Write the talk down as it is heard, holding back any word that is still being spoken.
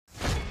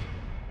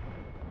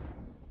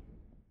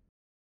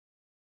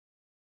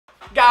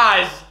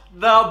Guys,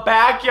 the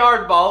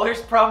Backyard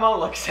Ballers promo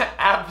looks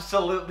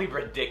absolutely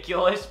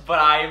ridiculous, but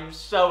I am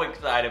so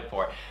excited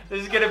for it.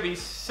 This is going to be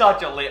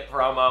such a lit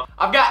promo.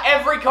 I've got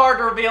every card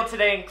to reveal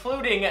today,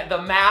 including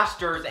the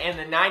Masters and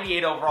the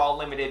 98 overall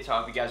limited, so I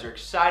hope you guys are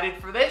excited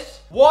for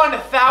this.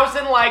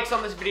 1,000 likes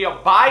on this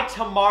video by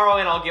tomorrow,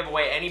 and I'll give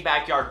away any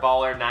Backyard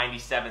Baller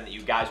 97 that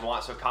you guys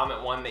want, so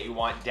comment one that you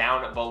want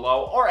down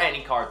below, or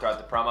any card throughout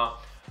the promo.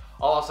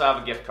 I'll also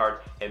have a gift card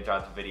hidden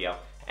throughout the video.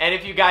 And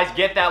if you guys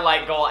get that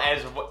like goal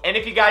and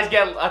if you guys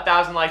get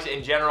 1,000 likes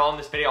in general in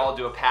this video, I'll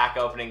do a pack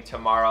opening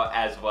tomorrow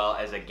as well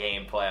as a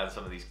gameplay on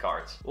some of these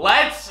cards.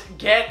 Let's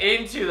get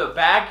into the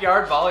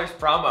Backyard Ballers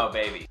promo,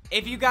 baby.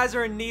 If you guys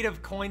are in need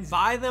of coins,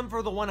 buy them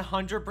for the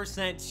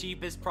 100%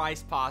 cheapest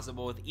price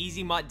possible with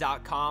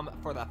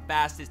EasyMut.com for the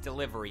fastest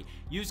delivery.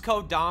 Use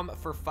code DOM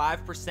for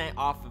 5%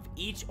 off of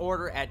each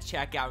order at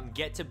checkout and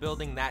get to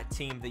building that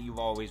team that you've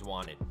always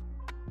wanted.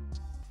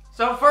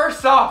 So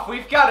first off,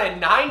 we've got a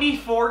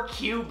 94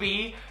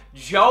 QB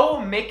Joe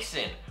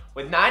Mixon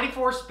with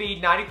 94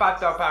 speed, 95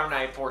 throw power,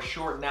 94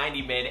 short,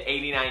 90 mid,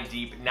 89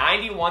 deep,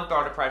 91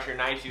 throw to pressure,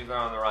 92 throw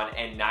on the run,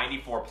 and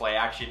 94 play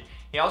action.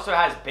 He also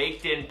has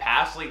baked in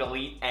pass lead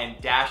elite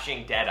and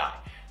dashing deadeye.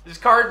 This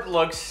card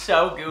looks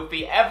so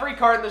goofy. Every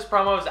card in this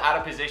promo is out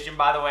of position,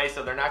 by the way,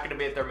 so they're not going to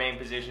be at their main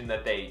position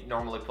that they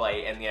normally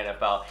play in the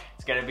NFL.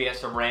 It's going to be at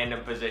some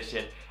random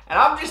position, and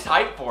I'm just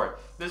hyped for it.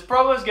 This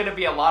promo is going to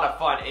be a lot of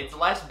fun. It's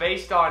less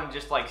based on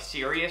just like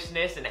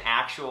seriousness and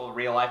actual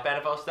real-life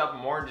NFL stuff,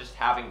 more just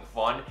having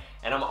fun,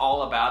 and I'm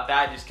all about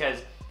that just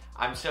because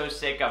I'm so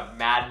sick of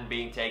Madden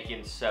being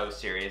taken so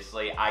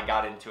seriously. I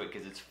got into it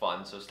because it's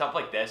fun, so stuff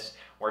like this,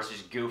 where it's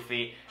just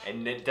goofy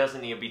and it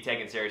doesn't need to be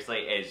taken seriously,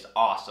 is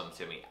awesome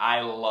to me. I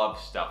love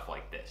stuff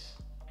like this.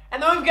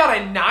 And then we've got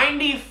a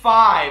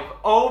 95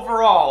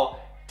 overall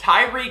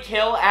Tyreek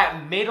Hill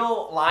at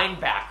middle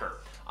linebacker.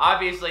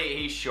 Obviously,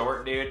 he's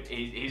short, dude.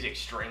 He's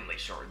extremely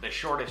short. The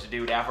shortest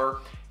dude ever.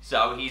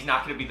 So he's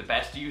not going to be the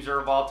best user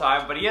of all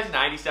time, but he has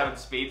 97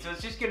 speed, so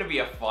it's just going to be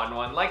a fun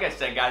one. Like I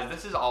said, guys,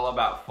 this is all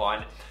about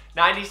fun.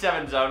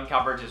 97 zone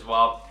coverage as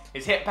well.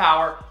 His hit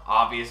power,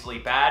 obviously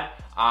bad.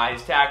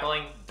 His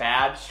tackling,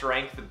 bad.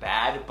 Strength,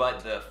 bad.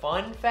 But the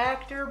fun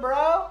factor,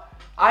 bro?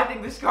 I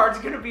think this card's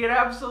going to be an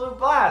absolute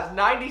blast.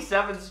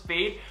 97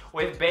 speed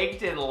with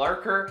baked in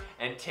lurker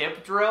and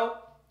tip drill.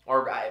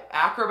 Or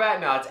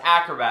acrobat? No, it's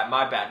acrobat.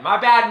 My bad. My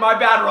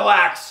bad.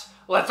 Relax.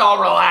 Let's all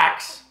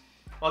relax.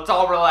 Let's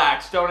all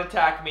relax. Don't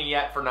attack me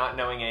yet for not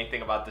knowing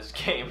anything about this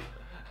game.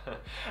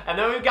 And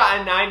then we've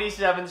got a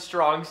 97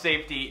 strong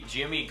safety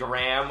Jimmy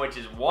Graham, which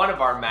is one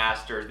of our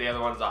masters. The other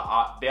one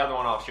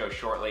I'll show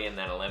shortly, and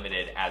then a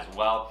limited as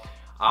well.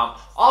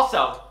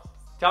 Also,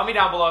 tell me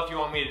down below if you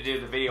want me to do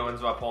the video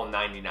ones by pulling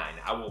 99.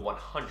 I will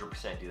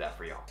 100% do that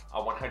for y'all.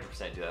 I'll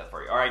 100% do that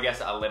for you. Or I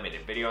guess a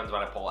limited. Video ones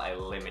when I pull a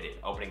limited.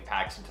 Opening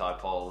packs until I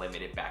pull a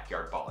limited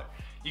Backyard Baller.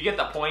 You get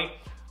the point.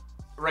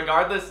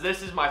 Regardless,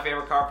 this is my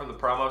favorite card from the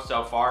promo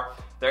so far.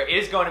 There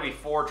is going to be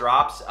 4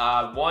 drops.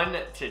 One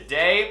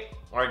today,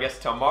 or I guess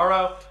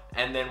tomorrow,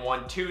 and then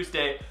one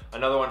Tuesday,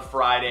 another one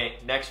Friday,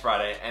 next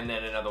Friday, and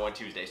then another one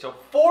Tuesday. So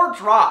 4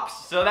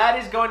 drops. So that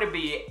is going to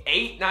be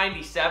 8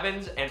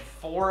 97s and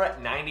 4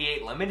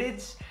 98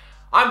 limiteds.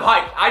 I'm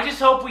hyped. I just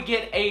hope we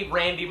get a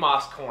Randy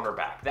Moss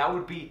cornerback. That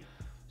would be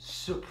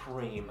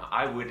supreme.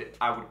 I'd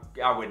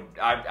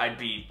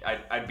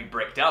be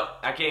bricked up.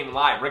 I can't even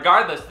lie.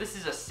 Regardless, this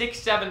is a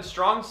 6'7"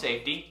 strong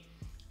safety.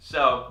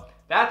 So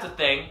that's a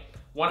thing.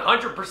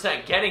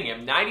 100% getting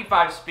him.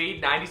 95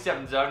 speed,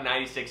 97 zone,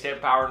 96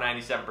 hit power,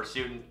 97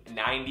 pursuit,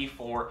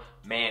 94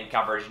 man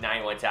coverage,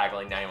 91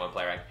 tackling, 91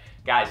 play rank.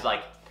 Guys,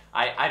 like,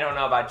 I don't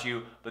know about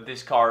you, but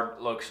this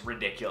card looks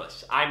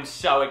ridiculous. I'm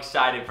so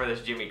excited for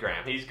this Jimmy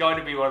Graham. He's going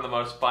to be one of the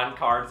most fun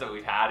cards that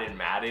we've had in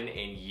Madden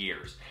in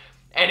years.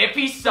 And if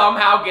he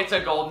somehow gets a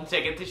golden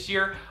ticket this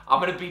year,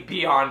 I'm going to be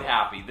beyond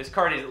happy. This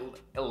card is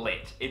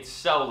lit. It's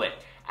so lit.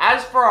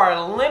 As for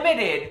our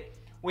limited,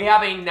 we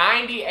have a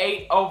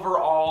 98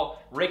 overall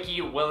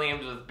Ricky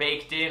Williams with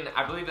baked in,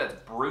 I believe that's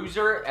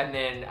Bruiser, and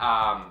then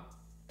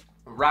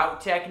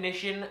Route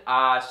Technician.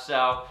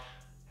 So,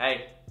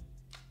 hey,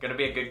 gonna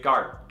be a good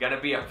card.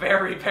 Gonna be a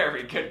very,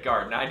 very good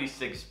card.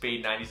 96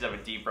 speed,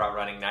 97 deep route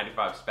running,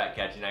 95 spec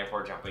catching,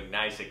 94 jumping,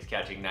 96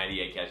 catching,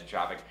 98 catching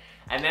traffic.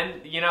 And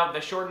then, you know,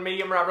 the short and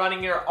medium route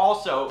running are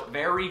also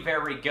very,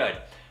 very good.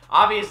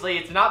 Obviously,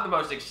 it's not the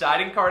most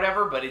exciting card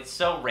ever, but it's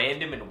so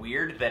random and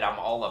weird that I'm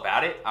all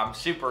about it. I'm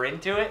super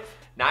into it.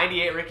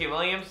 98 Ricky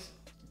Williams,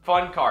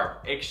 fun card.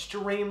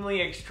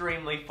 Extremely,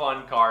 extremely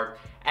fun card.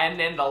 And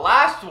then the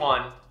last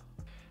one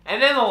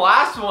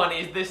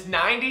is this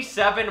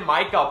 97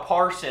 Micah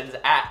Parsons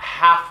at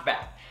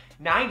halfback.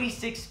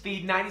 96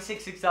 speed,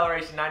 96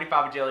 acceleration,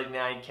 95 agility,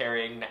 9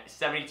 carrying,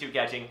 72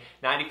 catching,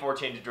 94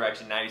 change of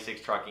direction,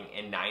 96 trucking,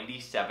 and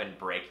 97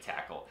 break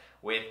tackle.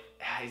 With,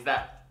 is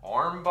that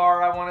arm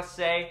bar, I want to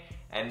say,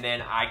 and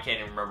then I can't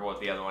even remember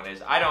what the other one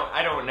is. I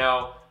don't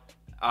know.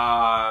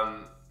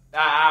 I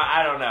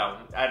don't know.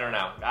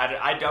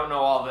 I don't know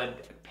all the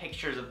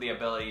pictures of the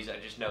abilities, I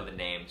just know the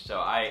names, so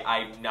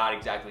I'm not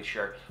exactly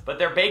sure. But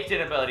they're baked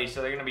in abilities,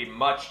 so they're going to be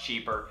much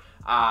cheaper.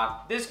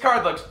 This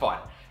card looks fun.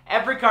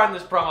 Every card in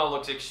this promo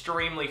looks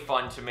extremely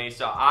fun to me,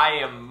 so I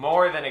am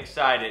more than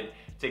excited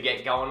to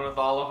get going with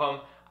all of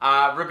them.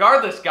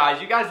 Regardless,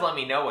 guys, you guys let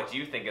me know what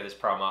you think of this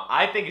promo.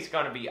 I think it's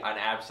going to be an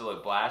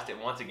absolute blast, and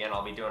once again,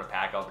 I'll be doing a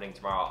pack opening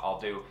tomorrow. I'll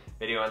do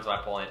video ends by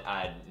pulling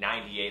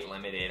 98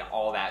 limited,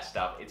 all that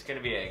stuff. It's going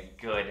to be a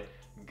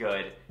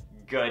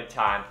good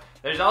time.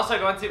 There's also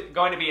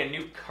going to be a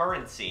new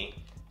currency,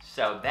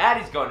 so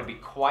that is going to be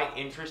quite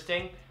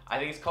interesting. I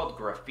think it's called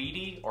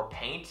graffiti or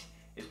paint.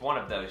 It's one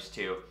of those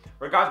two.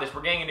 Regardless,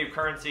 we're getting a new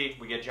currency.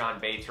 We get John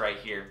Bates right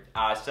here.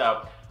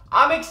 So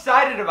I'm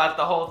excited about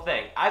the whole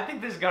thing. I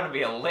think this is going to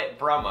be a lit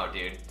promo,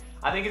 dude.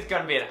 I think it's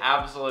going to be an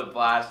absolute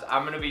blast.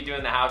 I'm going to be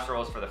doing the house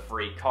rules for the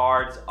free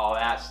cards, all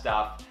that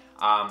stuff.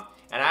 And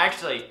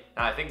actually,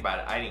 now I think about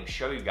it, I didn't even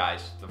show you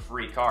guys the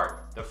free card.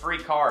 The free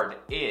card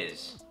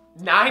is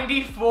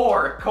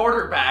 94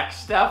 quarterback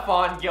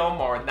Stephon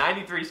Gilmore with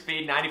 93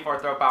 speed, 94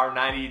 throw power,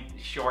 90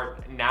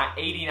 short,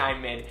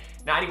 89 mid,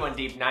 91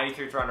 deep,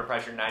 93 throw under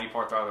pressure,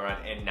 94 throw on the run,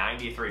 and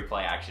 93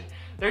 play action.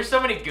 There's so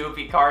many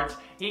goofy cards.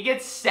 He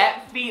gets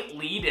set feet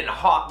lead and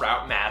hot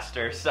route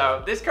master.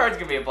 So this card's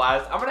gonna be a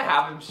blast. I'm gonna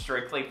have him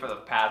strictly for the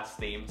Pats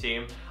theme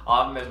team.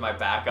 I'll have him as my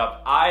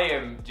backup. I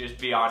am just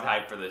beyond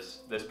hyped for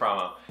this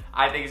promo.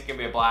 I think it's gonna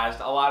be a blast.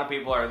 A lot of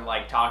people are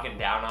like talking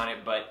down on it,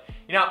 but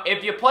you know,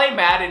 if you play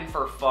Madden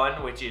for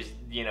fun, which is,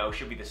 you know,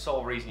 should be the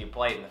sole reason you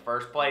play it in the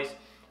first place,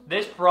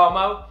 this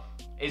promo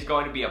is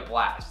going to be a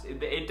blast.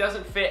 It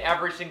doesn't fit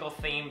every single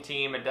theme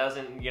team. It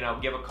doesn't, you know,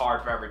 give a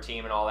card for every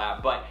team and all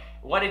that, but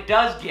what it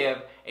does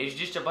give is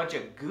just a bunch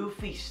of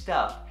goofy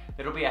stuff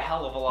that'll be a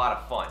hell of a lot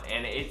of fun.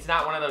 And it's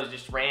not one of those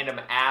just random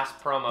ass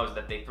promos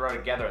that they throw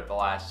together at the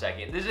last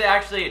second. This is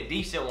actually a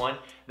decent one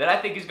that I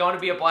think is going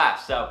to be a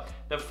blast. So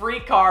the free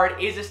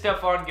card is a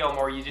Stephon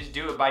Gilmore. You just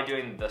do it by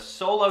doing the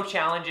solo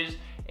challenges.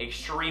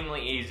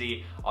 Extremely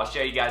easy. I'll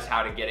show you guys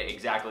how to get it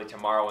exactly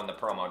tomorrow when the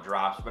promo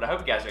drops. But I hope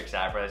you guys are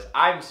excited for this.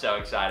 I'm so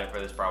excited for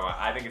this promo.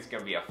 I think it's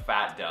going to be a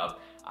fat dub.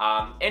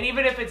 And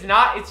even if it's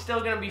not, it's still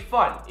going to be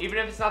fun. Even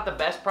if it's not the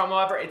best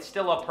promo ever, it's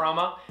still a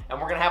promo, and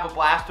we're going to have a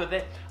blast with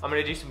it. I'm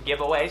going to do some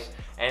giveaways,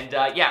 and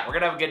yeah, we're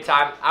going to have a good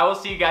time. I will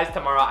see you guys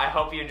tomorrow. I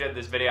hope you enjoyed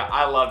this video.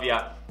 I love you.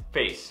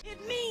 Peace.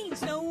 It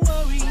means no